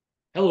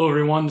Hello,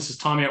 everyone. This is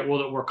Tommy at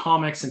World at War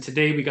Comics, and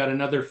today we got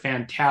another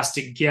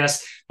fantastic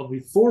guest. But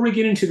before we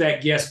get into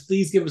that guest,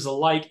 please give us a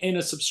like and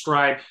a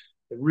subscribe.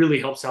 It really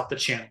helps out the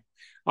channel.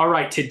 All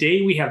right,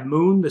 today we have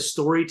Moon, the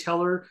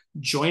storyteller,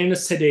 joining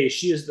us today.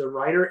 She is the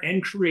writer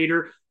and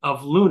creator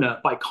of Luna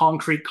by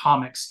KonKret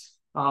Comics.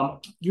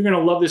 You're going to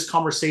love this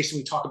conversation.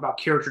 We talk about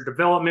character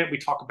development, we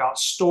talk about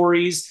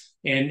stories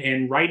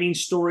and writing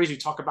stories, we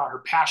talk about her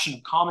passion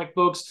of comic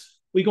books.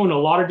 We go in a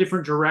lot of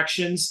different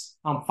directions,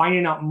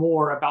 finding out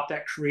more about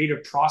that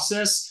creative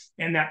process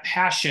and that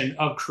passion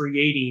of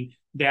creating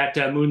that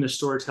Moon the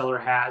Storyteller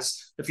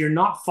has. If you're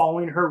not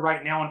following her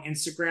right now on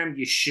Instagram,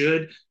 you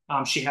should.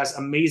 She has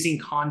amazing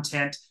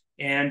content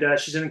and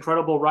she's an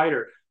incredible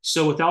writer.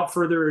 So without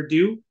further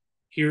ado,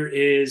 here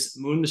is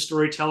Moon the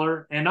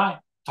Storyteller and I.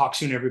 Talk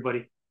soon,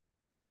 everybody.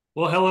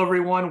 Well, hello,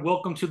 everyone.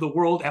 Welcome to the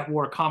World at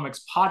War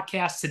Comics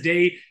podcast.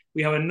 Today,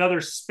 we have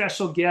another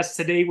special guest.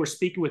 Today, we're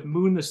speaking with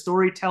Moon the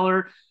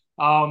Storyteller.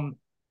 Moon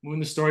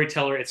the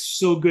Storyteller, it's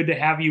so good to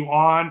have you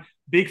on.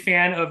 Big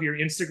fan of your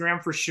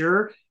Instagram for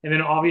sure. And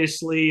then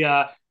obviously,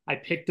 I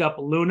picked up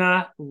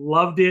Luna,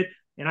 loved it.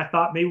 And I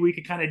thought maybe we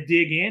could kind of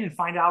dig in and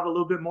find out a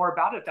little bit more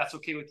about it, if that's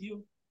okay with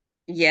you.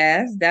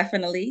 Yes,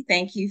 definitely.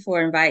 Thank you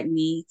for inviting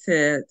me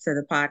to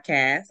the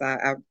podcast.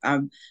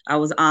 I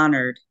was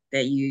honored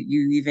that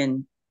you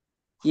even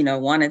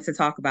wanted to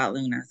talk about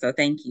Luna. So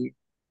thank you.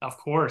 Of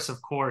course,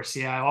 of course.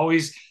 Yeah, I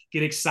always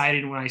get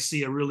excited when I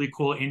see a really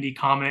cool indie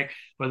comic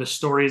where the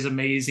story is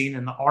amazing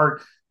and the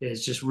art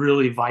is just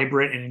really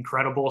vibrant and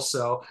incredible.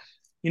 So,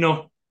 you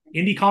know,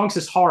 indie comics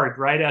is hard,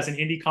 right? As an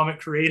indie comic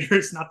creator,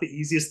 it's not the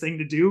easiest thing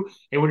to do.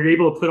 And when you're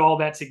able to put all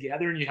that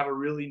together and you have a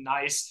really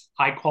nice,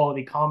 high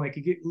quality comic,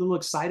 you get a little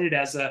excited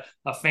as a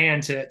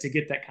fan to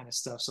get that kind of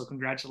stuff. So,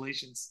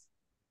 congratulations.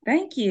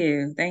 Thank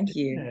you. Thank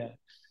you. Yeah.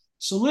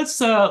 So let's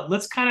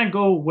kind of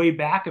go way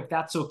back if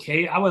that's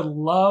okay. I would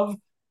love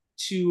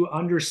to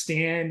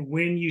understand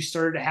when you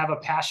started to have a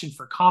passion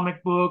for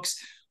comic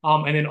books,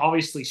 and then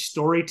obviously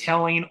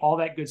storytelling, all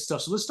that good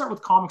stuff. So let's start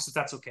with comics if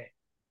that's okay.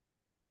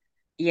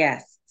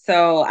 Yes.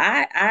 So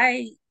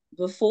I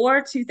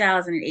before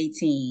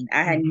 2018,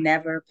 I had Mm-hmm.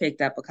 never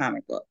picked up a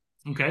comic book.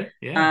 Okay.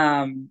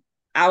 Yeah. Um,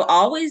 I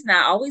always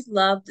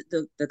loved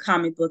the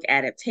comic book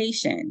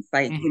adaptations,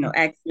 like Mm-hmm.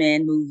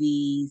 X-Men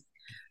movies,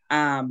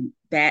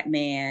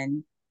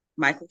 Batman,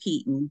 Michael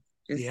Keaton,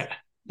 just Yeah.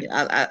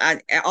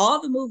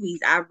 all the movies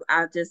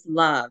I just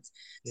loved.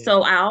 So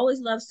Yeah. I always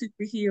loved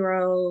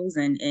superheroes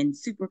and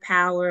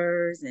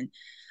superpowers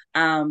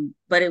and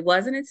but it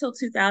wasn't until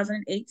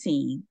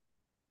 2018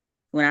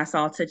 when I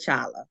saw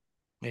T'Challa,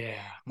 Yeah.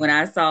 when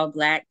I saw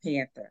Black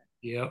Panther.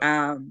 Yep.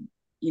 Um,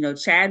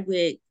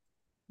 Chadwick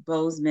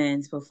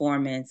Boseman's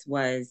performance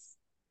was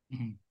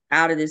Mm-hmm.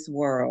 out of this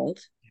world.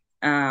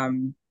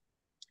 Um,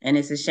 and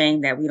it's a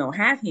shame that we don't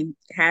have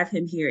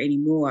him here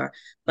anymore.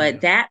 But Yeah.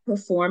 that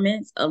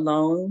performance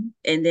alone,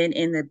 and then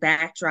in the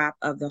backdrop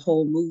of the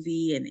whole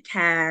movie and the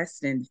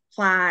cast and the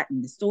plot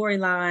and the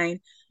storyline,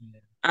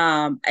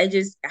 I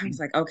was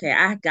like, okay,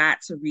 I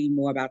got to read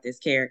more about this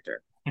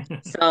character.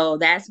 So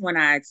that's when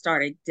I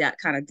started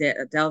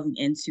delving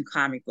into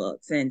comic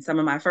books, and some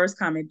of my first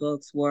comic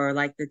books were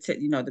like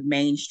the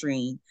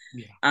mainstream,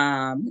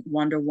 Yeah.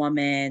 Wonder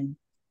Woman,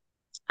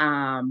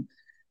 um,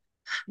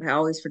 I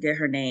always forget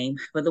her name,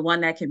 but the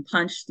one that can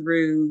punch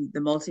through the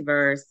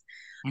multiverse.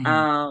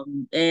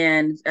 Mm-hmm.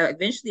 And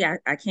eventually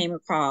I came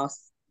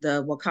across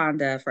the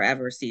Wakanda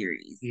Forever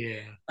series Yeah.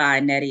 by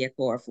Nnedi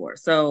Okorafor.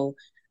 So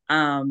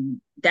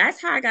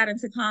that's how I got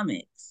into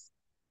comics.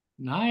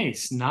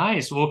 Nice,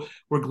 nice. Well,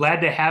 we're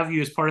glad to have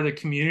you as part of the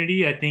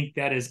community. I think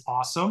that is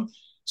awesome.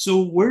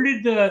 So, where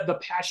did the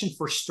passion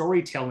for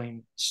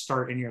storytelling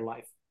start in your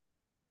life?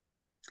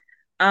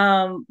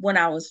 When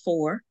I was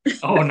 4.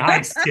 Oh,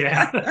 nice.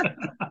 Yeah.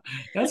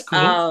 That's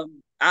cool.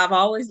 I've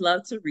always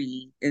loved to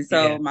read. And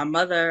Yeah. so my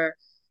mother,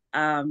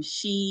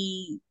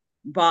 she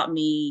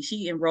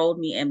she enrolled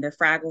me in the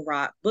Fraggle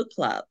Rock book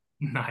club.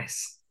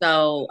 Nice.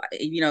 So,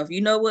 if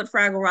you know what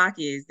Fraggle Rock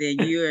is, then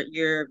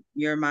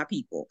you're my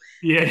people.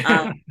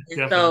 Yeah. And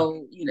Definitely.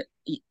 so,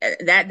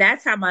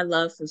 that's how my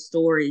love for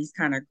stories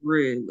kind of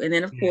grew. And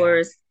then of Yeah.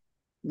 course,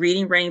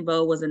 Reading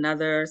Rainbow was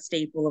another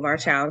staple of our Yeah.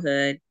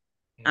 childhood.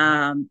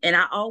 Yeah. And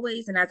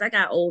as I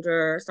got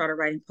older, started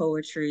writing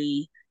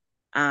poetry,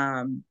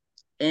 um,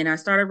 and I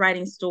started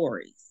writing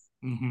stories.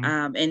 Hmm.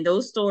 And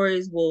those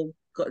stories will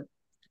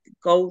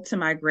go to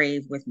my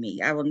grave with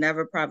me. I will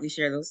never probably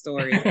share those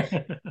stories.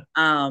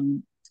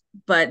 Um,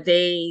 but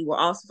they were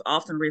also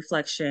often a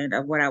reflection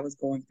of what I was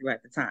going through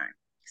at the time. Right.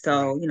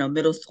 So,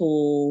 middle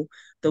school,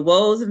 the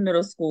woes of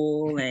middle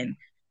school, and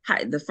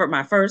for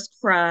my first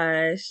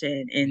crush,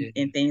 and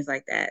Yeah. things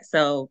like that.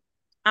 So,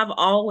 I've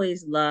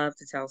always loved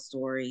to tell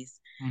stories.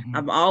 Hmm.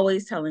 I'm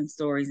always telling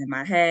stories in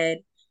my head.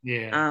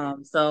 Yeah.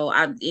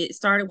 It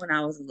started when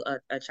I was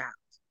a child.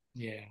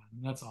 Yeah.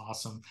 That's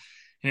awesome.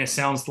 And it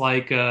sounds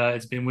like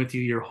it's been with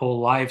you your whole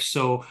life.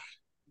 So,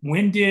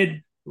 when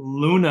did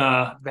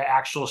Luna, the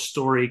actual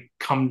story,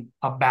 come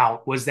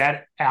about? Was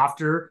that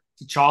after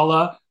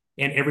T'Challa?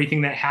 and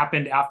everything that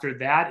happened after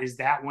that, is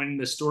that when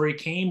the story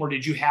came, or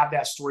did you have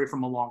that story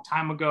from a long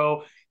time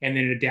ago and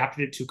then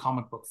adapted it to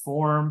comic book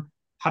form?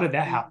 How did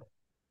that happen?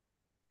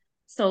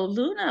 So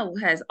Luna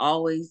has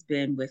always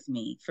been with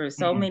me for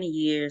so Mm-hmm. many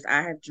years.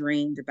 I have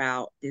dreamed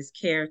about this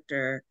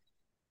character.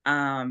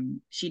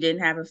 She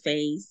didn't have a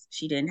face,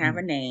 she didn't have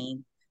a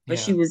name, but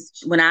Yeah, she was,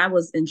 when I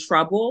was in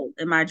trouble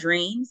in my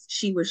dreams,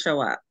 she would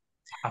show up.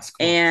 that's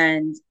cool.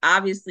 And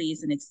obviously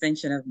it's an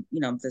extension of,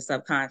 the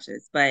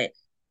subconscious, but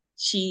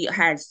she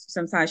had,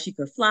 sometimes she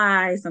could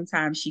fly,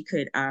 sometimes she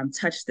could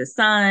touch the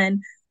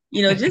sun,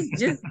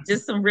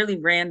 just some really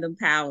random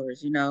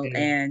powers, Yeah,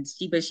 and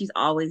but she's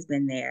always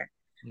been there.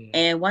 yeah.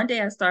 And one day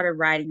I started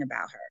writing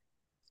about her,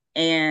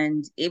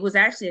 and it was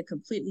actually a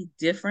completely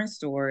different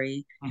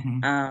story.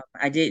 Mm-hmm.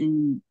 I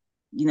didn't,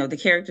 the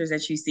characters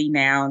that you see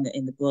now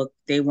in the book,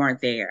 they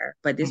weren't there,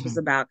 but this was Mm-hmm.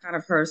 about kind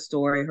of her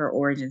story, her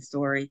origin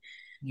story.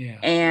 Yeah.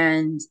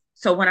 And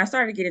so when I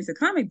started getting into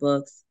comic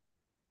books,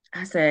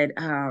 I said,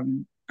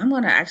 I'm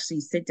going to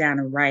actually sit down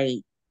and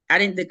write.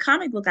 The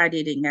comic book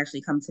idea didn't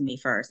actually come to me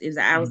first.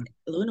 Mm-hmm.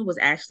 Luna was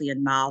actually a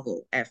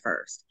novel at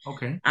first.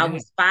 Okay. I Yeah.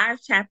 was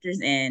 5 chapters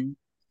in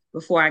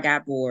before I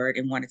got bored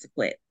and wanted to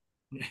quit.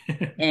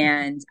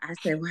 And I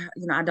said,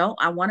 well,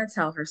 I want to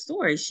tell her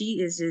story.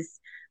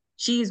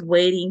 She's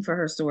waiting for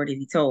her story to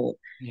be told.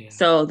 Yeah.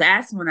 So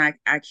that's when I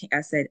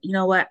said, you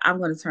know what, I'm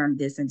going to turn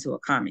this into a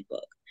comic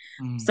book.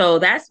 Mm. So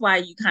that's why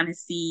you kind of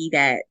see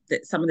that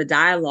some of the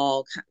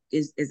dialogue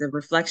is a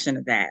reflection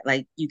of that.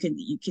 Like you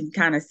can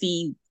kind of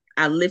see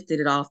I lifted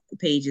it off the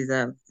pages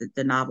of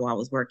the novel I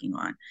was working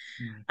on.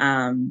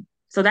 Mm.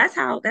 So that's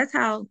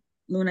how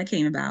Luna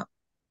came about.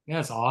 Yeah,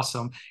 that's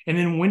awesome. And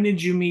then when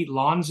did you meet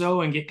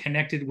Lonzo and get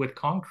connected with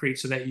KonKret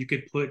so that you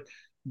could put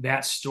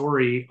that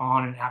story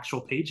on an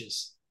actual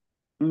pages?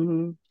 I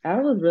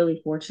was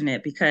really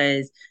fortunate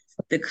because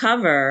that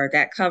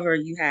cover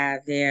you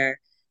have there,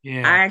 I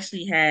Yeah.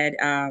 actually had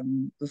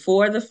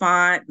before the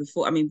font,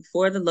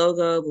 before the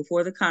logo,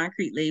 before the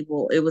KonKret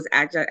label, it was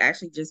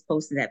actually just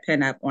posted that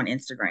pin up on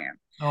Instagram.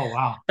 Oh,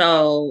 wow.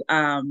 So,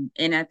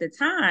 and at the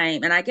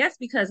time, and I guess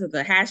because of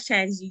the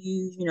hashtags you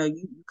use,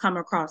 you come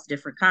across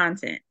different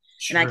content.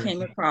 And I Sure. came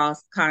Yeah.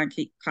 across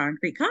KonKret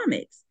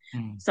Comics.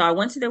 Mm. So I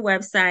went to their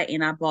website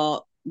and I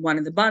bought one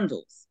of their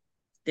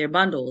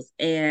bundles.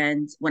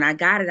 And when I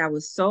got it,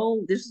 this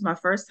was my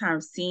first time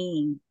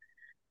seeing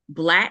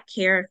Black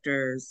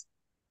characters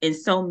in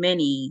so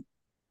many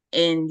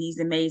in these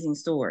amazing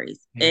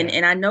stories. And Yeah.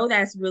 and I know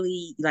that's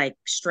really like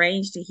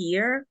strange to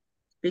hear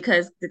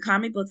because the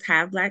comic books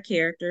have Black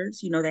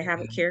characters, they have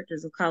Yeah.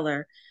 characters of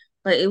color,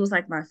 but it was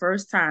like my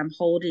first time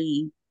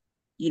holding,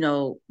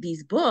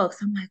 these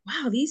books. I'm like,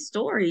 wow, these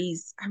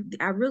stories,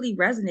 I really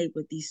resonate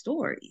with these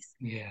stories.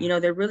 Yeah.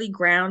 They're really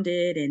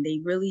grounded and they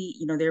really,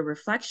 they're a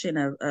reflection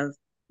of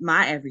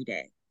my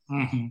everyday.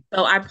 Hmm.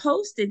 So I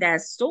posted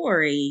that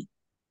story.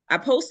 I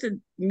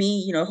posted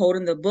me,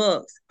 holding the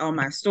books on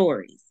my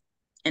stories,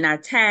 and I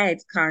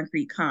tagged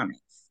KonKret Comics.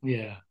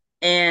 Yeah.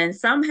 And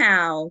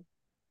somehow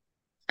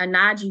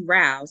Anaji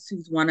Rouse,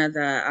 who's one of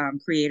the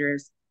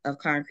creators of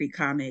KonKret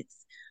Comics,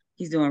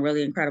 he's doing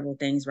really incredible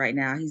things right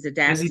now. He's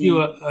Does he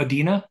do adapting.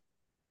 Adina?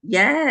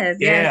 Yes,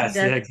 he Yes.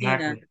 does Yeah, Adina.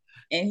 exactly.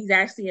 And he's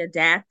actually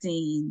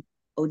adapting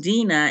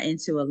Odina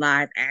into a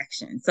live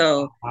action. Oh,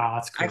 So wow,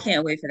 that's I cool.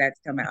 can't wait for that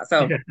to come out.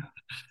 So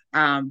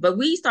Yeah. but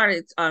we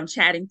started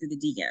chatting through the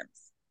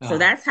DMs. So Uh,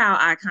 that's how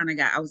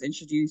I was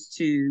introduced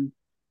to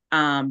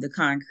the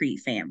KonKret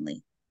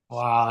family.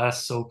 wow,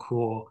 that's so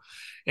cool.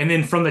 And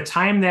then from the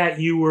time that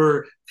you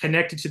were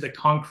connected to the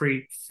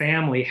KonKret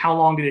family, how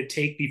long did it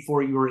take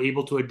before you were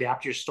able to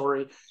adapt your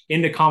story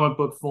into comic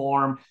book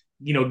form,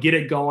 get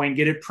it going,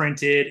 get it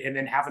printed, and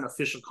then have an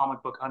official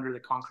comic book under the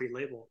KonKret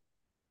label?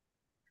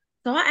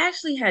 So I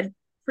actually had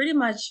pretty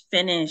much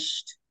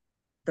finished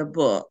the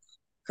book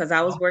because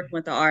I was working Okay.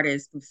 with the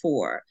artist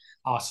before.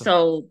 Awesome.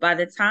 So by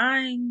the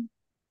time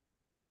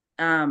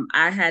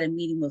I had a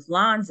meeting with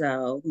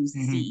Lonzo, who's the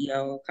Hmm.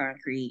 CEO of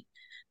KonKret,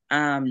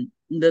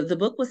 the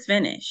book was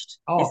finished.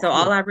 And Oh, so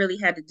all cool. I really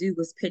had to do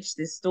was pitch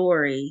this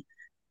story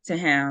to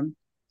him.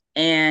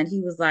 And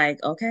he was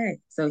like, okay.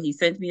 So he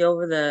sent me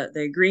over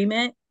the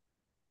agreement.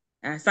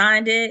 I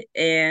signed it,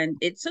 and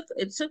it took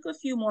a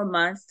few more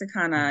months to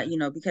kind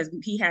Yeah. of, because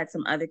he had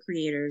some other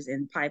creators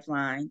in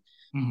pipeline.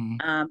 Hmm.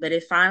 But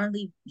it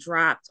finally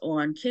dropped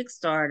on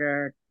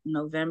Kickstarter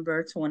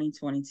November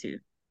 2022.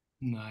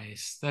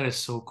 Nice. That is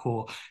so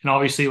cool. And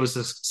obviously, it was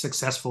a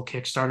successful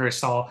Kickstarter. I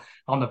saw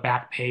on the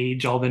back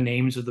page all the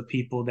names of the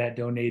people that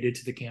donated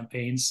to the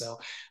campaign. So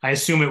I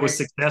assume it was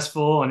Yes.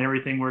 successful and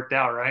everything worked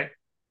out, right?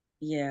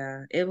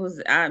 Yeah, it was.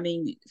 I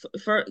mean,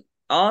 for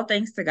all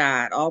thanks to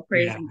God, all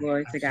praise Yeah, and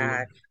glory to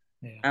God.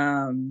 absolutely. Yeah.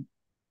 Um,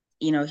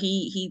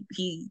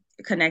 he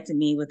connected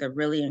me with a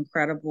really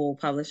incredible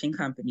publishing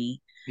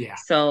company. Yeah,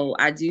 So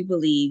I do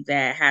believe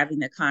that having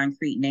the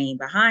KonKret name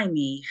behind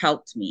me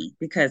helped me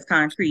because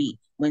KonKret,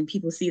 when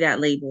people see that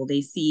label,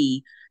 they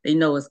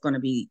know it's going to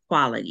be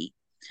quality.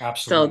 So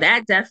absolutely.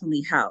 that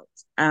definitely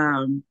helped.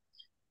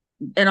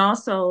 and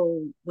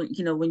also when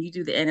when you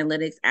do the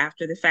analytics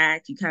after the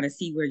fact, you kind of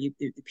see where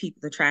the people,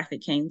 the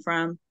traffic came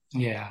from.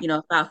 Yeah,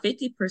 About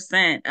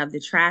 50% of the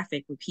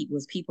traffic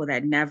was people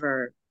that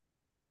never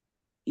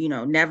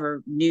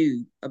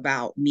knew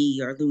about me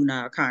or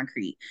Luna or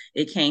KonKret.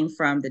 It came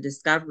from the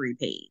discovery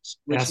page,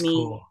 which that's means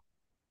cool.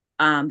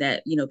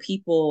 that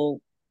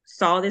people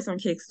saw this on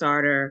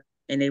Kickstarter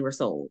and they were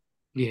sold.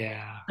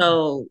 Yeah,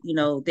 So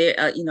there,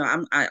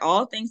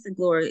 all thanks and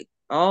glory,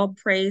 all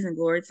praise and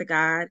glory to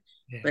God.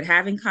 yeah, But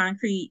having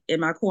KonKret in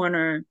my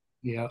corner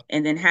yeah,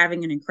 and then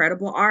having an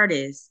incredible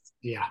artist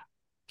yeah.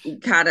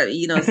 kind of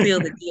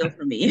sealed the deal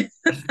for me.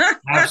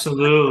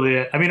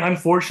 Absolutely. I mean,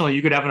 unfortunately,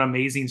 you could have an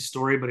amazing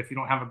story, but if you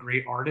don't have a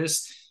great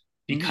artist,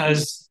 Hmm.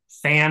 because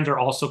fans are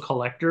also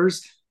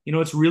collectors,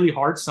 it's really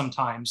hard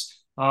sometimes.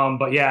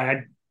 But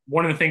yeah,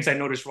 one of the things I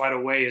noticed right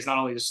away is not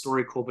only the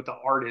story cool, but the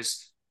art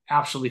is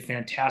absolutely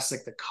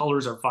fantastic. The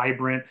colors are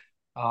vibrant.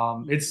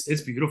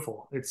 It's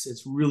beautiful.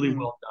 It's really Hmm.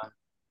 well done.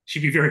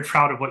 Should be very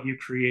proud of what you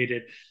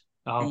created,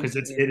 Thank because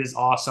you. it is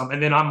awesome.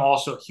 And then I'm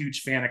also a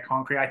huge fan of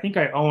KonKret. I think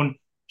I own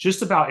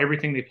just about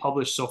everything they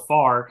published so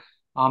far.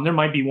 There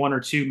might be one or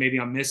two maybe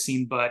I'm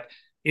missing, but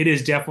it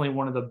is definitely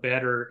one of the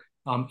better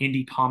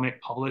indie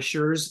comic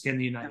publishers in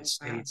the United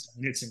Oh, wow. States. I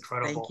mean, it's Thank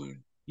incredible. you.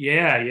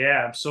 Yeah,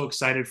 yeah. I'm so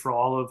excited for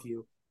all of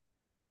you.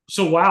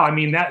 So wow, I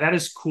mean that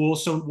is cool.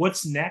 So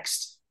what's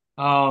next,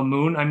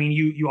 Moon? I mean,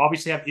 you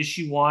obviously have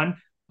issue one.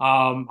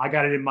 I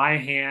got it in my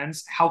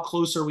hands. How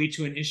close are we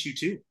to an issue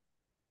two?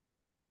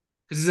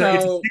 Because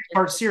it's a So,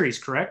 six-part series,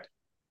 correct?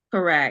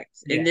 correct.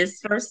 In Yeah. this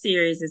first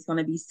series, it's going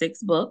to be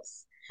 6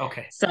 books.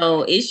 Okay.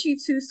 So, issue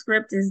 2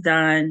 script is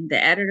done.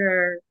 The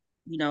editor,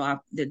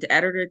 the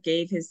editor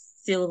gave his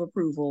seal of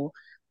approval.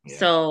 Yeah.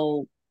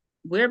 So,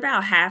 we're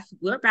about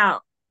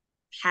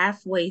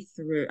halfway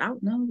through. I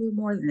don't know, we're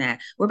more than that.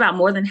 We're about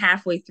more than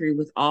halfway through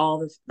with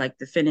all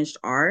the finished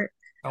art.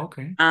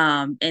 Okay.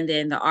 And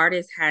then the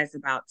artist has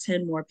about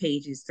 10 more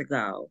pages to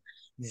go.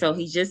 So Yeah.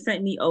 he just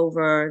sent me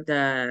over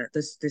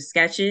the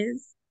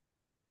sketches.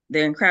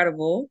 They're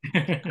incredible.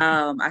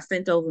 I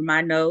sent over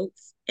my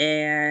notes,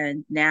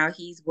 and now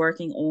he's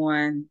working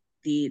on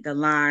the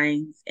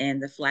lines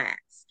and the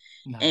flats.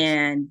 Nice.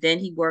 And then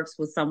he works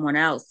with someone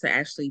else to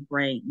actually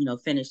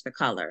finish the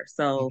color.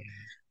 So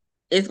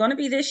Yeah. it's going to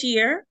be this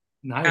year.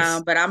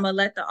 Nice. But I'm gonna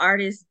let the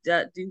artist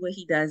do what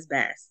he does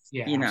best,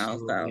 Yeah, So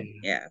absolutely.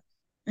 yeah.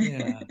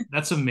 Yeah,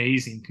 that's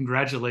amazing.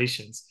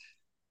 Congratulations.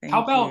 How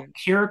Thank about you.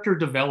 character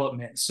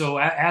development? So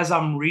as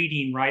I'm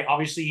reading, right,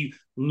 obviously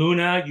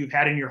Luna, you've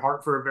had in your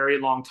heart for a very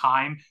long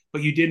time,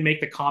 but you did make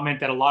the comment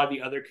that a lot of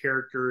the other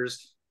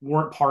characters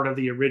weren't part of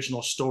the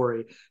original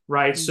story,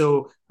 right? Mhm.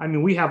 So I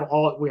mean, we have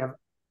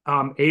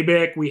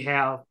Abek, we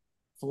have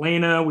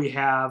Felena, we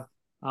have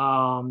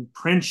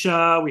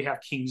Prinsha, we have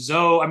King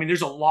Zo. I mean,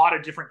 there's a lot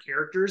of different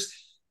characters.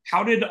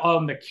 How did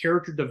the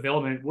character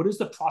development? What is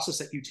the process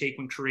that you take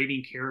when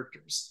creating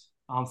characters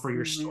for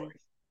your Mhm. story?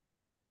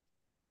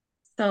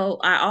 So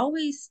I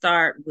always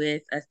start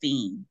with a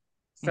theme.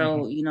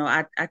 Mm-hmm. So,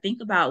 I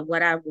think about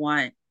what I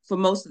want for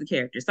most of the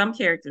characters. Some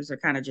characters are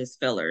kind of just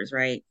fillers,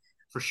 right?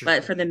 For sure.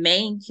 But for the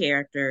main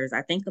characters,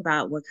 I think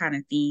about what kind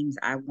of themes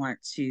I want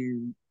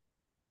to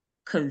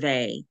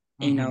convey,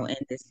 Mm-hmm. in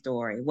this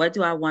story. What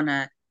do I want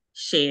to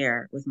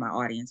share with my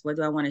audience? What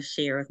do I want to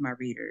share with my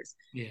readers?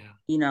 Yeah.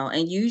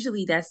 And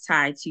usually that's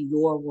tied to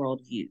your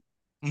worldview.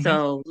 Mm-hmm.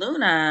 So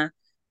Luna,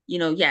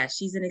 yeah,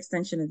 she's an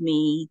extension of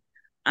me.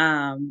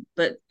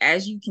 But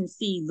as you can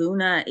see,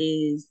 Luna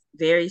is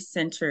very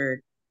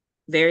centered,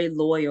 very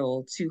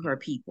loyal to her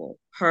people.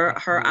 Her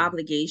Absolutely.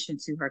 obligation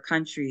to her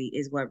country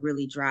is what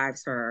really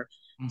drives her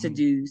to Mm-hmm.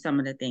 do some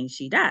of the things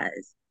she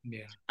does.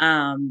 Yeah.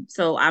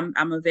 So I'm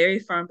a very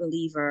firm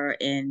believer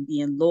in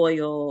being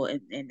loyal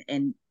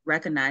and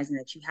recognizing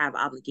that you have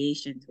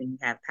obligations when you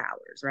have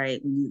powers,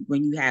 right?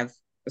 When you have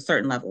a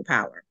certain level of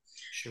power.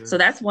 So Sure.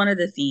 that's one of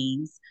the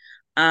themes.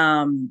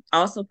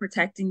 Also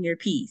protecting your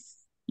peace,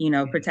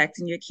 Yeah.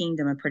 protecting your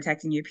kingdom and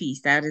protecting your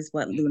peace. That is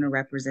what Yeah. Luna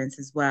represents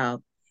as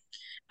well.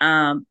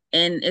 And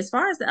as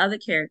far as the other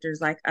characters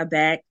like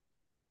Abek,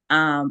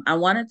 I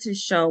wanted to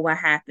show what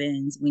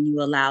happens when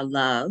you allow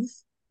love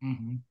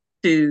Mm-hmm.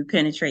 to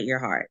penetrate your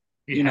heart.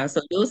 Yeah.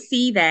 So you'll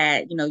see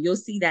that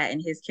in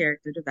his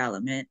character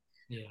development.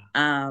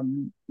 Yeah.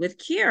 With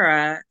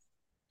Kira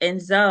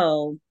and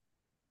Zoe,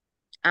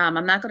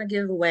 I'm not going to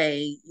give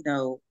away,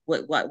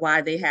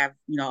 why they have,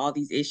 all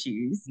these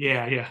issues,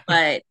 Yeah. Yeah.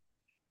 but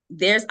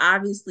there's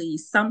obviously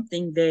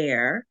something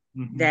there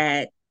Mm-hmm.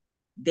 that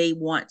they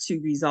want to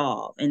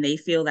resolve, and they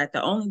feel that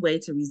the only way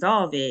to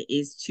resolve it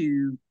is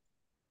to,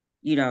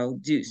 do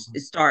Mm-hmm.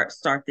 start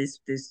this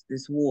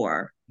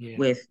war Yeah.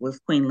 with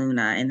Queen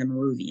Luna and the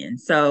Maruvian.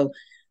 So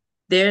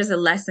there's a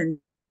lesson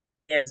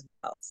there as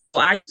well.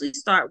 So I usually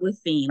start with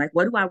theme, like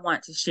what do I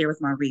want to share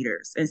with my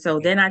readers, and so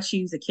then I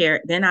choose a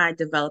character, then I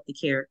develop the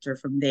character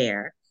from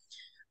there.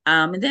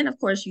 And then of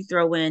course you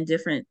throw in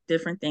different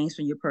things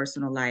from your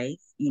personal life,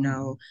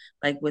 Mm-hmm.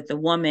 like with the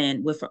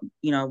woman, with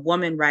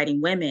woman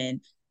writing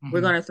women. we're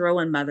Hmm. going to throw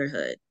in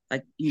motherhood.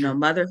 Like, Sure.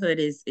 motherhood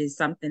is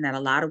something that a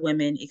lot of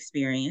women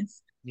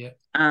experience. Yeah.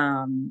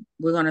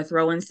 We're going to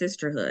throw in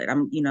sisterhood.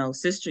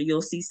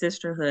 You'll see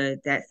sisterhood,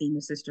 that theme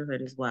of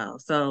sisterhood as well.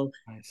 So,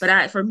 but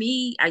Nice. for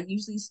me, I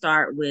usually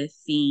start with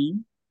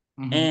theme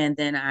Hmm. and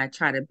then I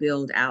try to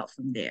build out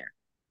from there.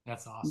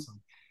 That's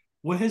awesome.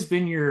 What has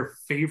been your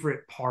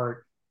favorite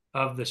part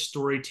of the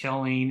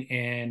storytelling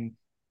and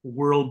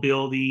world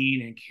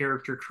building and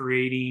character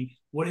creating?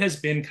 What has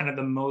been kind of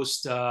the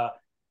most, I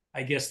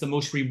guess, the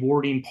most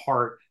rewarding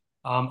part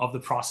of the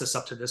process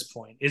up to this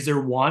point? Is there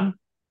one,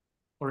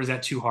 or is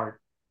that too hard?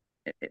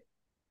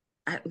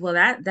 Well,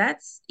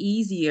 that's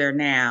easier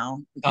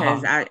now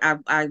because Uh-huh.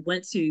 I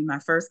went to my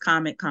first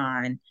Comic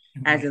Con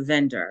as a Nice.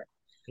 vendor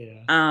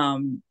Yeah.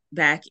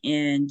 back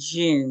in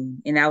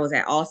June, and I was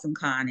at Awesome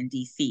Con in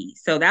DC.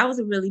 So that was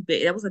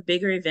a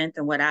bigger event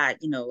than what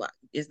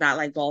it's not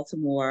like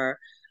Baltimore.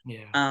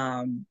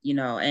 Yeah.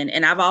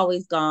 And I've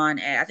always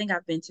I think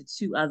I've been to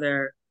two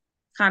other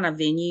kind of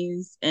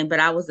venues, but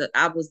I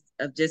was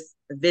just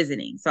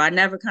visiting. So I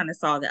never kind of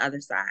saw the other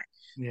side.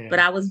 But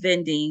Yeah. I was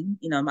vending,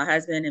 my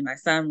husband and my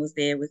son was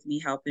there with me,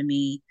 helping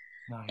me.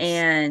 Nice.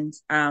 And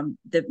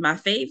my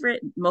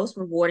favorite, most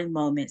rewarding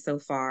moment so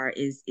far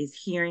is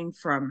hearing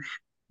from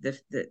the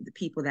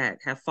people that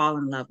have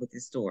fallen in love with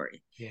this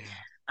story.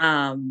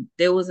 Yeah.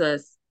 There was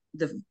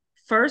the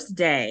first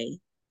day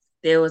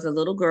there was a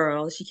little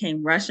girl. She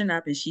came rushing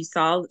up and she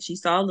saw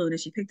Luna.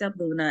 She picked up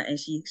Luna and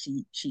she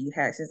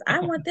says, "I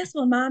want this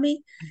one,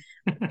 mommy."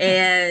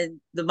 And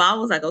the mom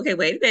was like, "Okay,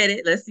 wait a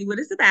minute. Let's see what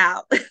it's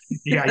about.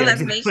 Yeah. Yeah.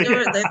 let's make Exactly.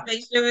 sure let's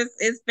make sure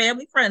it's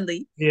family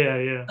friendly." Yeah.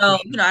 Yeah. For So,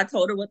 sure. I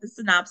told her what the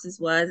synopsis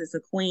was. It's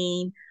a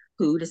queen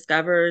who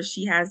discovers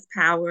she has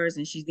powers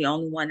and she's the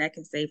only one that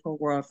can save her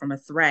world from a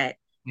threat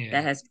that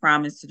Yeah. has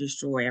promised to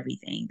destroy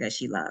everything that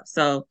she loves.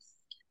 So,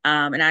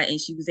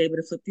 and she was able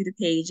to flip through the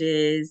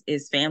pages.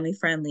 It's family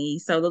friendly.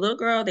 So the little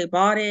girl, they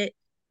bought it,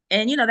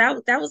 and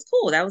that was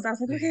cool. I was like,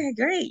 Yeah. okay,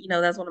 great.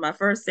 That's one of my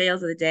first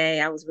sales of the day.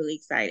 I was really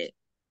excited.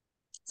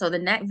 So the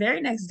very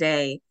next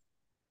day,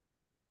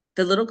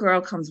 the little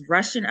girl comes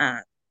rushing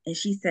up, and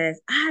she says,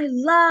 "I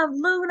love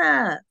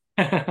Luna."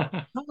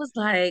 I was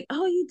like,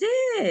 "Oh, you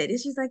did?" And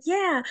she's like,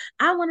 "Yeah,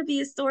 I want to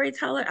be a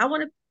storyteller. I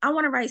want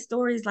to write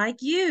stories like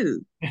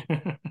you."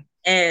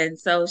 And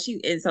so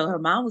her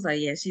mom was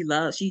like, "Yeah, she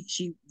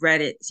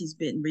read it. She's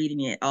been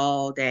reading it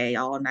all day,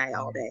 all night,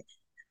 all day.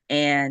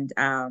 And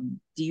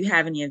do you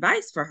have any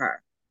advice for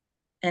her?"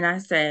 And I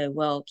said,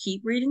 "Well,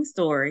 keep reading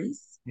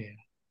stories Yeah.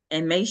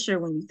 and make sure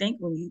when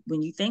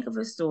you think of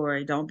a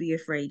story, don't be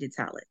afraid to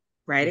tell it.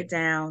 Write Yeah. it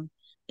down.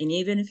 And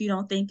even if you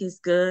don't think it's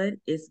good,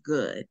 it's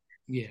good."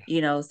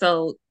 Yeah.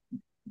 So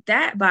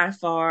that by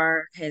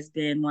far has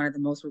been one of the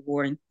most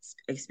rewarding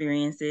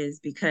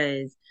experiences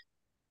because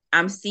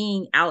I'm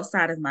seeing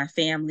outside of my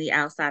family,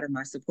 outside of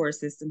my support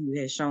system who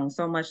has shown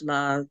so much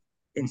love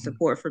and Hmm.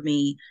 support for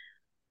me,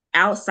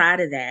 outside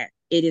of that,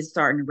 it is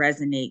starting to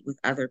resonate with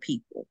other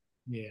people.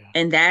 Yeah.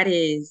 And that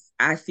is,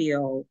 I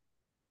feel,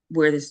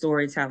 where the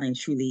storytelling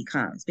truly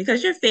comes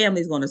because your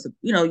family's going to,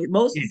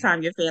 most of the Yeah.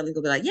 time your family's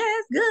going to be like, "Yeah,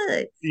 it's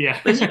good."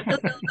 Yeah. But you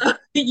really don't know,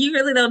 you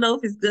really don't know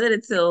if it's good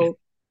until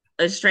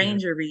a Yeah.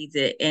 stranger reads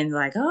it and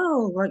like,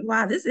 "Oh,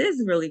 wow, this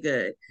is really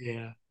good."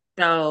 Yeah.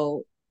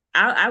 So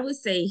I would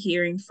say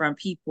hearing from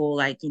people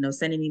like,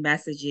 sending me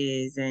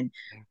messages and,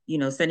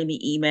 Yeah. sending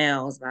me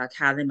emails about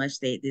how much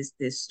this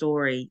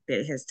story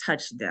that has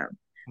touched them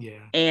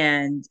Yeah.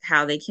 and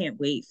how they can't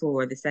wait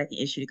for the second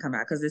issue to come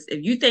out. Because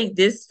if you think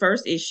this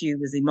first issue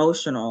was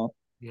emotional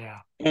Yeah.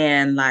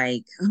 and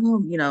like,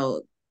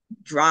 oh,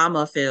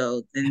 drama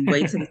filled, then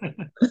wait till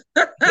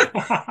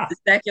the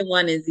second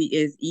one is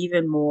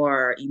even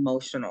more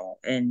emotional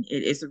and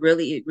it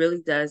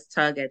really does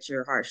tug at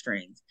your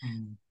heartstrings.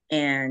 Mm.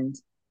 And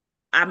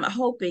I'm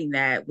hoping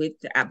that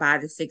by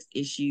the sixth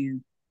issue,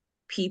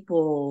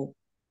 people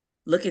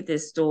look at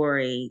this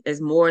story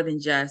as more than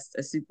just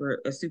a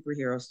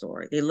superhero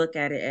story. They look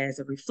at it as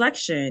a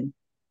reflection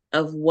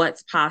of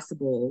what's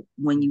possible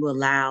when you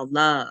allow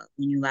love,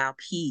 when you allow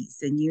peace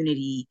and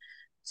unity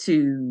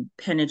to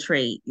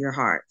penetrate your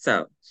heart.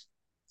 So,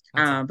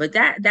 That's all. but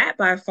that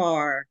by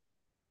far,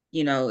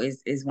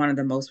 is one of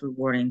the most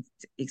rewarding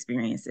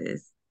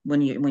experiences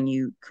when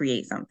you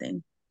create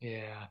something.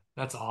 Yeah.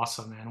 That's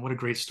awesome, man. What a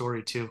great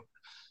story too.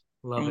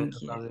 Love it.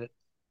 Thank you. Love it.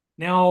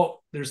 Now,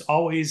 there's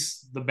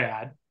always the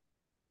bad.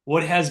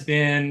 What has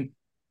been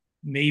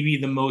maybe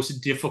the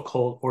most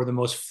difficult or the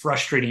most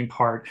frustrating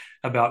part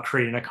about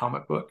creating a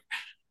comic book?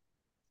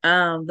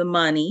 The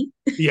money.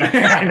 Yeah,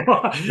 I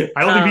know.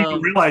 I don't think people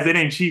um, realize it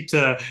ain't cheap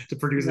to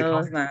produce a No,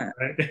 comic it's book, not.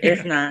 right?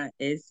 It's not.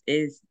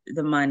 It's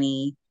the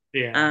money.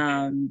 Yeah.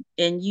 And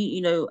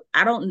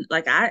I don't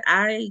like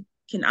I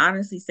can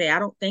honestly say I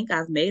don't think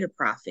I've made a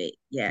profit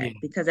Yeah. yet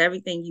because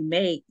everything you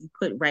make, you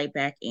put right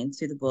back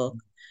into the book.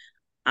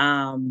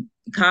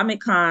 Comic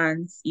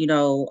cons,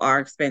 are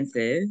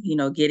expensive,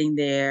 getting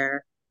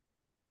there,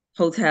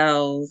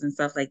 hotels and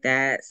stuff like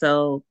that.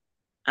 So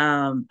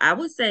I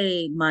would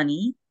say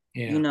money,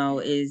 Yeah.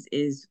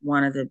 is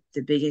one of the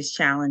biggest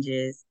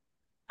challenges.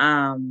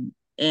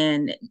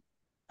 And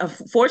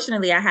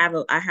fortunately, I have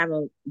a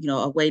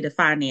a way to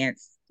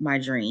finance my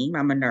dream.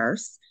 I'm a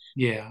nurse.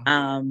 Yeah.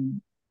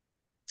 Um,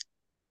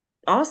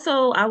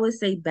 Also, I would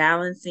say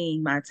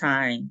balancing my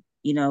time,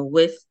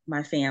 with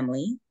my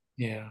family,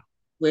 Yeah.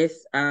 with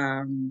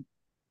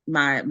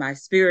my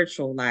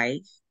spiritual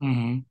life,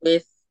 Hmm.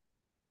 with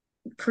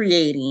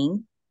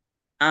creating.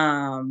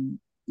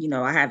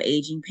 I have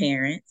aging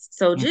parents.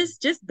 So Hmm.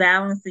 just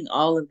balancing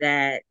all of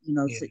that,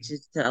 Yeah.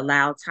 to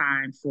allow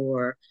time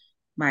for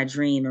my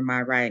dream and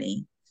my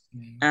writing.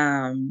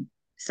 Yeah. Um,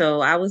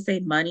 so I would say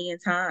money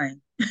and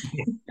time.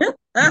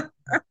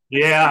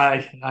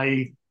 Yeah,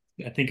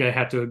 I think I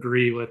have to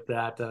agree with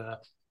that.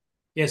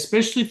 Yeah,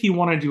 especially if you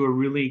want to do a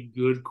really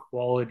good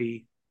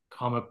quality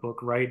comic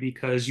book, right?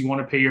 Because you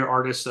want to pay your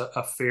artists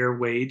a fair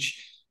wage,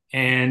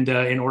 and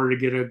in order to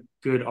get a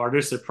good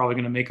artist, they're probably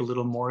going to make a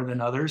little more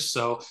than others.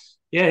 So,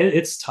 yeah,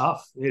 it's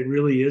tough. It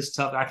really is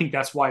tough. I think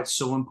that's why it's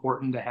so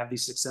important to have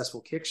these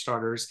successful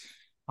Kickstarters.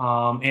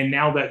 And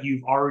now that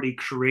you've already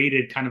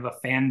created kind of a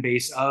fan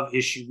base of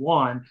issue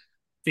one,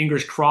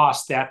 fingers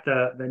crossed that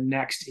the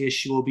next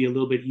issue will be a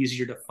little bit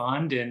easier to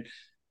fund, and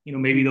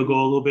maybe they'll Mhm.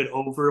 go a little bit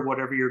over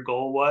whatever your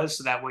goal was,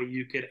 so that way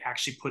you could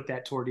actually put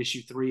that toward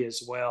issue three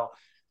as well.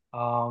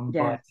 But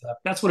Yes.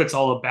 that's what it's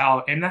all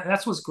about, and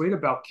that's what's great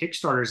about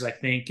Kickstarters. I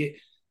think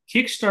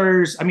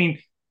Kickstarters. I mean,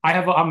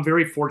 I'm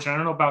very fortunate. I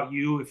don't know about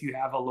you if you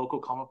have a local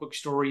comic book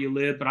store where you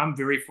live, but I'm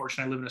very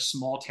fortunate. I live in a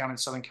small town in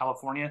Southern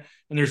California,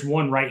 and there's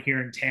one right here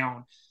in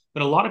town.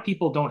 But a lot of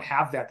people don't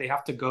have that. They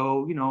have to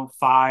go,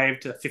 5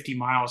 to 50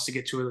 miles to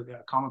get to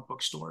a comic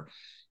book store.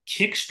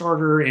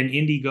 Kickstarter and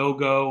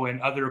Indiegogo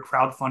and other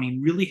crowdfunding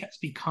really has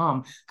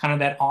become kind of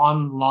that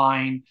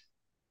online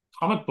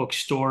comic book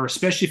store,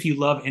 especially if you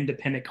love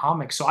independent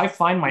comics. So I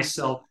find Mhm.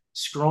 myself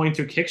scrolling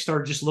through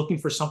Kickstarter just looking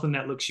for something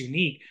that looks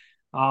unique.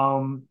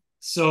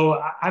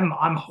 So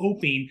I'm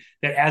hoping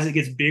that as it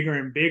gets bigger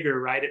and bigger,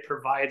 right, it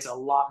provides a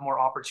lot more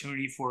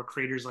opportunity for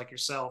creators like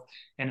yourself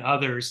and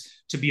others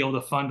to be able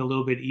to fund a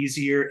little bit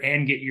easier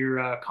and get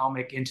your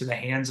comic into the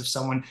hands of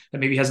someone that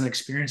maybe hasn't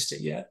experienced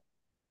it yet.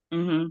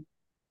 Mhm.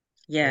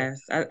 Yeah.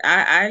 Yes,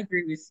 I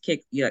agree with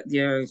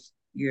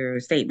your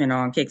statement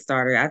on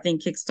Kickstarter. I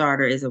think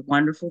Kickstarter is a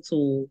wonderful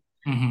tool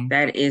Mm-hmm.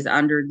 that is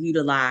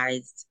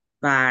underutilized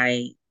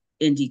by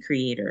indie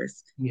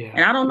creators. Yeah.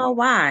 And I don't know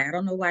why. I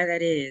don't know why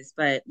that is,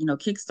 but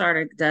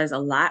Kickstarter does a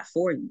lot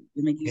for you.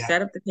 I mean, you Yeah.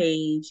 set up the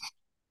page,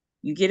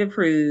 you get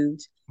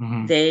approved.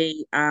 Mm-hmm.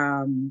 They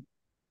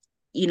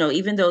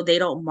even though they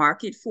don't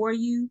market for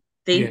you,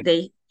 they Yeah.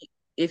 they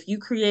if you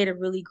create a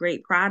really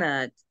great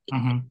product,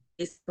 Mm-hmm.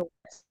 it's the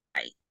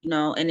website,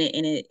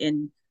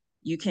 and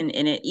you can,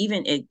 and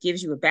it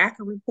gives you a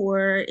backer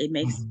report. It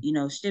makes,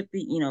 Mm-hmm.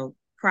 shipping,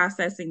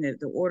 processing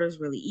the orders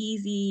really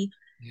easy.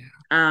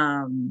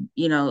 Yeah.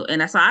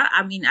 And so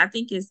I mean, I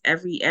think it's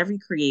every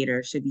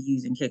creator should be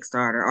using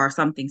Kickstarter or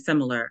something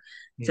similar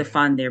to Yeah.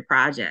 fund their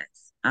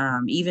projects.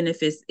 Even if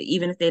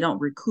they don't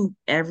recoup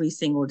every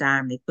single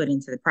dime they put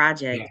into the Yeah.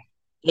 project,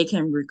 they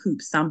can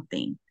recoup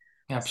something.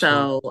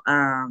 Absolutely.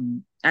 So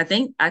I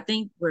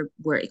think where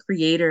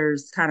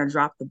creators kind of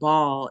drop the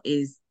ball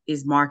is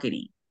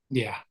marketing,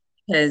 Yeah.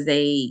 because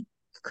they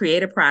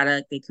create a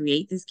product, they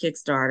create this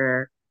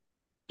Kickstarter,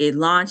 it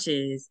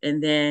launches,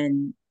 and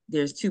then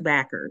there's two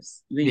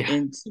backers. Yeah.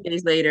 And 2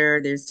 days later,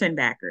 there's 10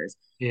 backers.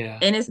 Yeah.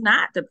 And it's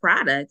not the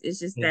product, it's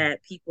just Yeah.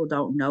 that people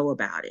don't know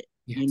about it,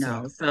 Yeah.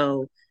 Exactly.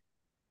 So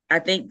I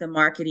think the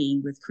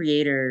marketing with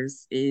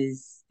creators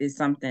is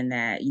something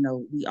that,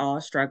 we all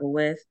struggle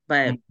with.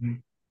 But Mm-hmm.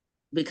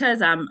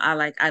 because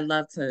I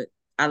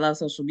love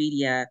social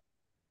media,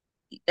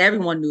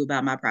 everyone knew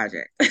about my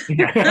project.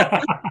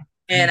 Yeah.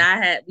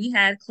 And we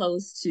had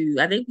close to,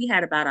 I think we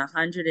had about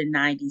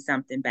 190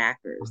 something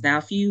backers. Now,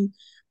 a few,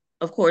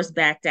 of course,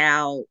 backed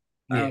out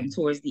Yeah.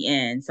 towards the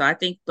end. But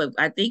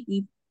I think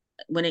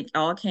when it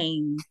all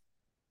came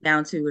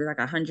down to it, was like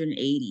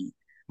 180.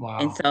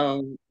 And Wow.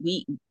 so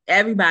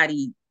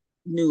everybody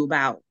knew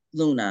about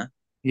Luna,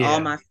 all Yeah.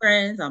 my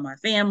friends, all my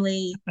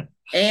family.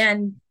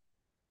 And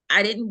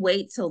I didn't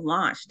wait till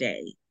launch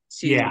day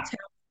to Yeah. tell.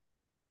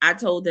 I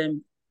told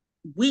them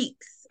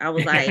weeks. I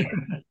was like,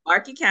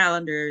 mark your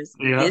calendars.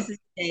 Yeah. This is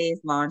the day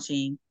it's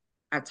launching.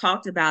 I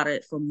talked about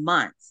it for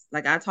months.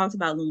 Like, I talked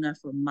about Luna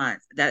for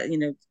months.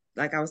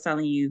 Like I was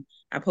telling you,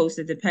 I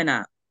posted the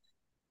pinup.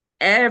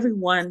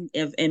 Everyone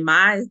in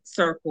my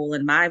circle,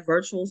 in my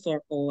virtual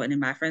circle, and in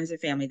my friends and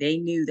family, they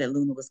knew that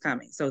Luna was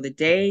coming. So the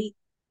day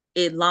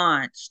it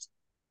launched,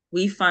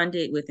 we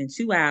funded within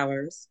 2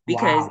 hours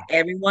because Wow.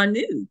 everyone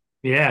knew.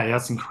 Yeah.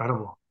 That's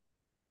incredible.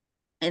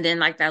 And then,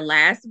 like, that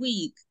last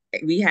week,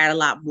 we had a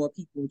lot more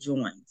people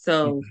join.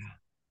 So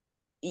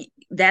Yeah.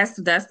 that's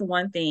the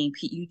one thing.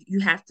 You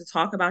have to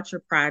talk about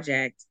your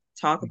project,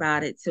 talk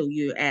about it till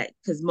you're at,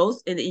 because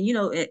and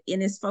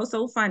it's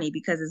so funny,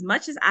 because as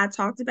much as I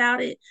talked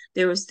about it,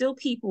 there were still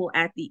people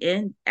at the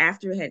end,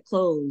 after it had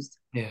closed,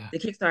 Yeah. the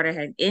Kickstarter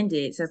had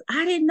ended, says,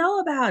 I didn't know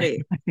about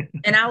it.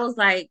 And I was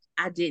like,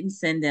 I didn't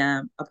send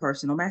them a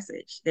personal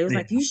message. They was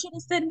like, Yeah. you should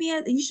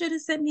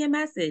have sent me a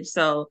message.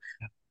 So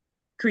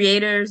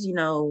creators,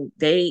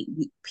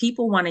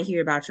 people want to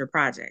hear about your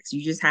projects.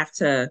 You just have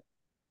to,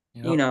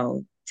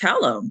 Yep.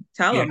 tell them,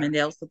 Yeah. and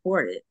they'll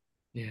support it.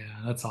 Yeah,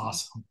 that's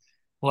awesome.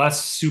 Well, that's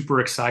super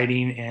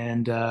exciting.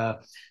 And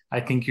I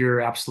think you're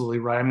absolutely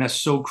right. I mean, that's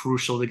so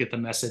crucial to get the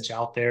message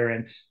out there.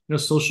 And,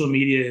 social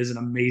media is an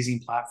amazing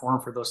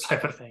platform for those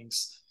type of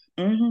things.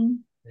 Mm-hmm.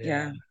 Yeah,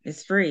 Yeah,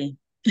 it's free.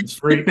 it's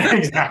free.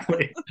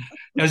 Exactly.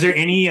 Now, is there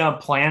any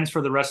plans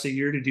for the rest of the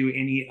year to do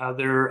any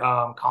other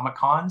Comic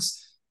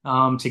Cons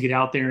to get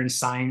out there and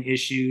sign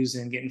issues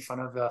and get in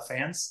front of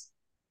fans?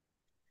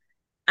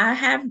 I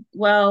have,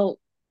 well,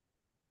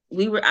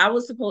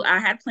 I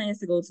had plans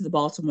to go to the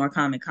Baltimore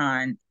Comic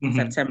Con in Hmm.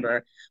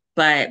 September,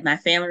 but my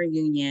family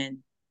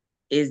reunion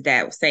is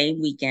that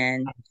same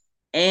weekend,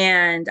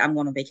 and I'm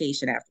going on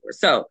vacation afterwards.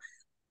 So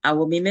I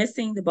will be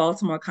missing the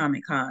Baltimore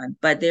Comic Con,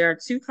 but there are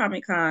two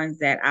Comic Cons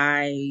that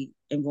I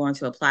am going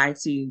to apply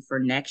to for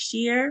next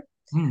year.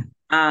 Hmm.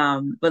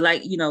 But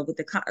like, with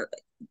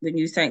when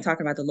you saying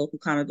talking about the local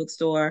comic book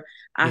store,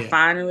 I Yeah.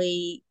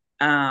 finally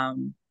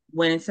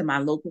went into my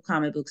local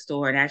comic book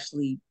store and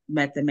actually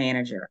met the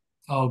manager.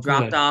 Oh,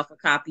 Dropped good. off a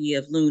copy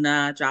of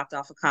Luna, dropped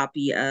off a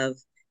copy of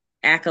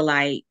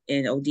Acolyte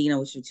and Odina,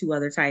 which are two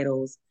other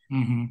titles.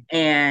 Hmm.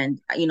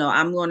 And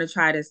I'm going to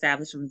try to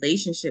establish a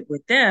relationship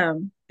with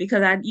them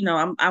because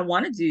I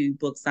want to do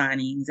book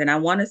signings and I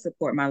want to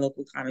support my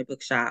local comic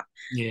book shop,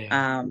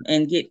 Yeah.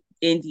 and get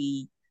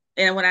indie.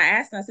 And when I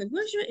asked her, I said,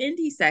 "Where's your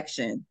indie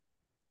section?"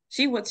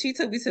 She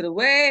took me to the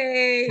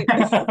way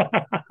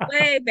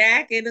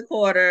back in the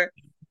corner,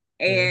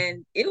 Yeah.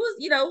 and it was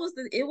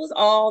it was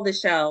all the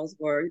shelves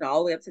were all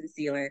the way up to the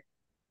ceiling,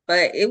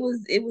 but it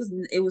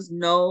was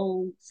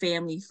no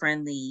family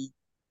friendly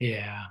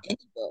Yeah. indie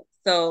book.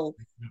 So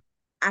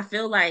I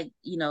feel like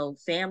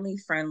family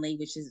friendly,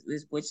 which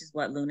is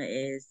what Luna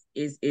is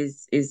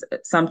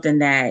something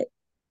that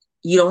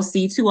you don't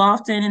see too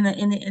often in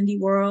the indie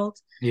world.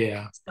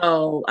 Yeah.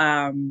 So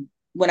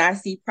when I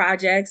see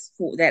projects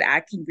that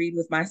I can read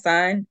with my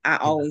son, I Yeah.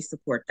 always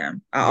support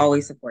them. I Yeah.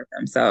 always support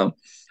them. So,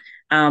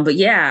 but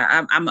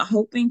yeah, I'm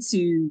hoping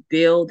to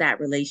build that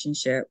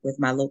relationship with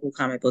my local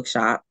comic book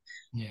shop,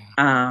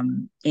 Yeah.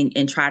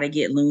 and try to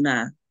get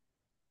Luna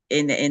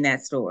in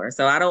that store.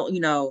 So I don't,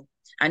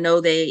 I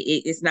know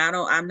it's not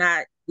on. I'm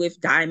not with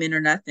Diamond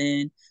or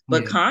nothing,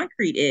 but Yeah.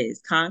 Concrete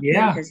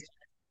Yeah. has,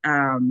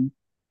 um,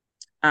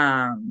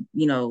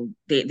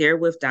 they're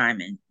with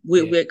Diamond.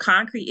 Yeah. With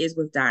Concrete is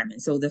with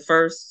Diamond. So the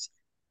first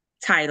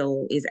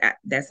title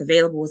that's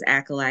available is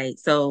Acolyte.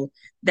 So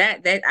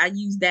that I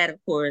use that, of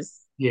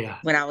course, Yeah.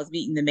 when I was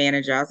meeting the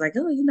manager. I was like,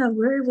 oh,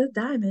 we're with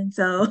Diamond.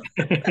 So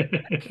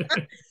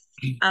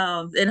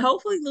and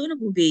hopefully Luna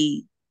will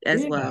be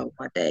as Yeah. well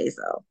one day.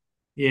 So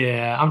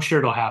Yeah. I'm sure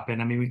it'll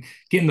happen. I mean,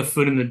 getting the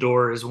foot in the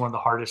door is one of the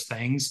hardest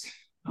things.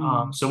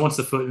 mm, So once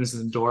the foot is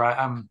in the door,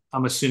 I'm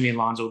assuming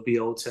Lonzo will be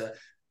able to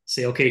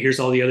say, okay, here's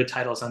all the other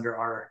titles under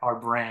our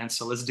brand.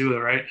 So let's do it,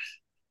 right?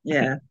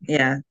 yeah,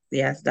 yeah,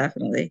 yes,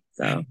 definitely.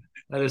 So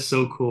That is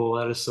so cool.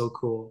 That is so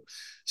cool.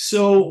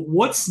 So,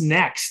 what's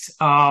next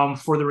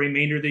for the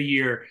remainder of the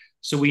year?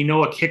 So, we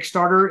know a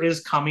Kickstarter is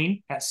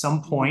coming at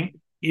some point.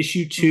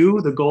 Issue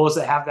two, the goal is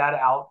to have that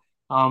out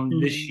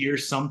this mm, year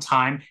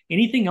sometime.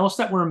 Anything else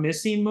that we're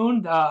missing,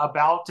 Moon,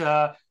 about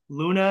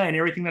Luna and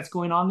everything that's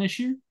going on this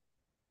year?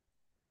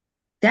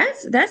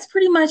 that's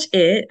pretty much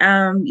it.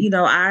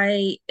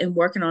 I am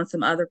working on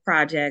some other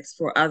projects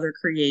for other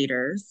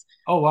creators.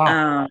 Oh,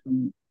 wow.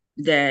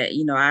 That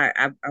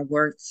I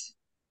worked.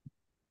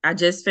 I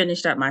just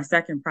finished up my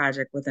second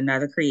project with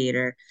another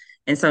creator.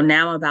 And so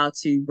now I'm about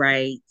to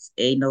write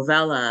a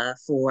novella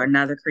for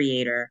another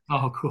creator.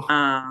 Oh, cool.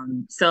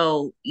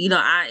 So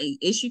I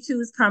issue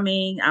two is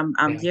coming. I'm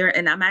Yeah. here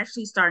and I'm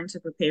actually starting to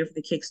prepare for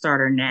the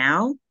Kickstarter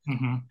now.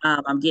 Hmm.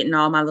 I'm getting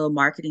all my little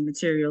marketing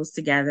materials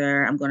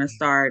together. I'm going to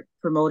start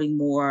promoting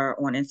more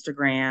on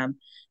Instagram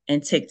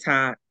and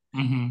TikTok.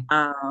 Hmm.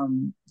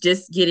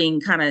 Just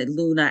getting kind of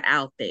Luna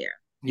out there,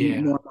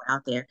 Yeah. more and more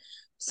out there.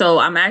 So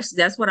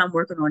that's what I'm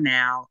working on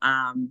now.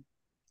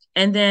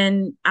 And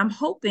then I'm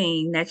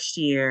hoping next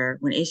year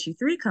when issue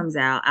three comes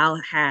out, I'll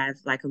have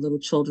like a little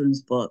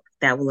children's book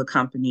that will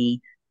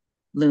accompany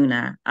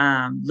Luna.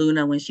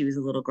 Luna when she was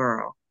a little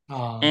girl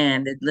Uh,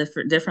 and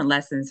the different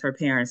lessons her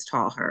parents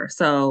taught her.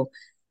 So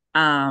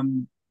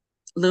um,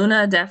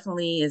 Luna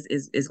definitely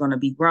is going to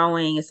be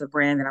growing. It's a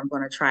brand that I'm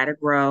going to try to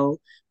grow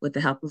with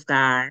the help of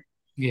God.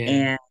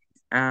 yeah.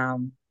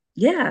 And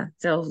yeah,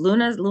 so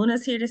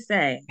Luna's here to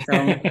stay.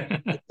 So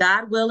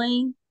God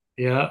willing,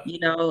 Yeah.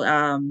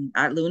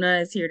 Luna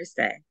is here to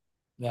stay.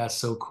 That's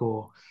so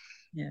cool.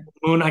 Yeah.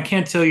 Moon, I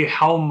can't tell you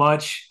how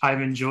much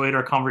I've enjoyed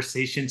our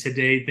conversation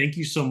today. Thank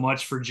you so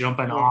much for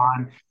jumping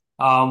Yeah.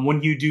 on.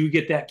 When you do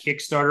get that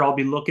Kickstarter, I'll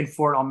be looking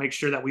for it. I'll make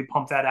sure that we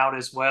pump that out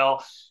as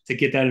well to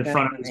get that in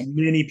front of as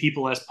Definitely. many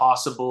people as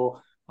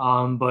possible.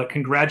 But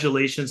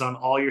congratulations on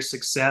all your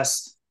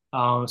success,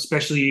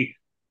 especially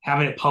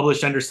having it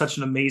published under such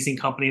an amazing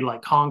company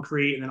like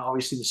KonKret, and then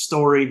obviously the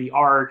story, the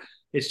art.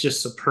 It's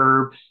just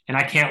superb. And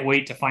I can't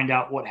wait to find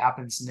out what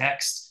happens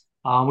next.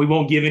 We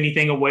won't give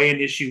anything away in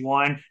issue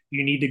 1.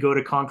 You need to go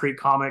to KonKret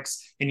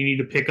Comics and you need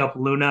to pick up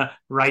Luna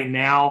right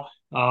now.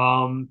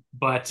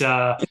 But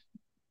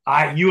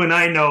you and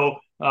I know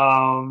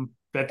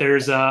that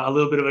there's a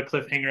little bit of a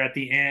cliffhanger at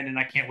the end, and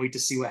I can't wait to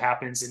see what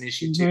happens in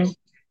issue 2.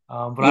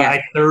 Mm-hmm. But Yeah.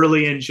 I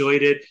thoroughly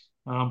enjoyed it,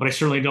 but I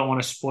certainly don't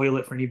want to spoil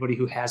it for anybody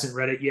who hasn't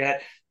read it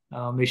yet.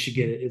 They should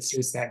get it.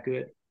 It's that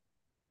good.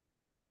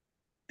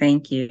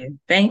 Thank you.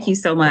 Thank you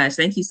so much.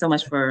 Thank you so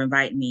much for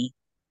inviting me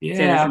to Yeah,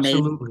 this amazing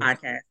absolutely.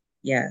 podcast.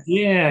 Yes,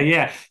 Yeah,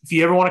 yeah. If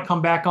you ever want to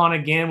come back on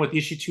again with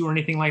issue 2 or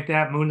anything like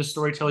that, Moon the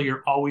Storyteller,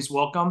 you're always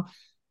welcome.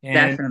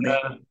 And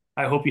definitely.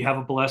 I hope you have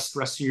a blessed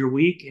rest of your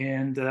week.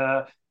 And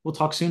we'll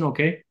talk soon,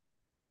 okay?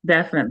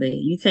 Definitely.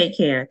 You take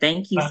care.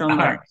 Thank you so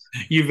much.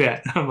 You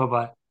bet. Bye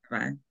bye.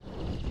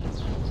 Bye.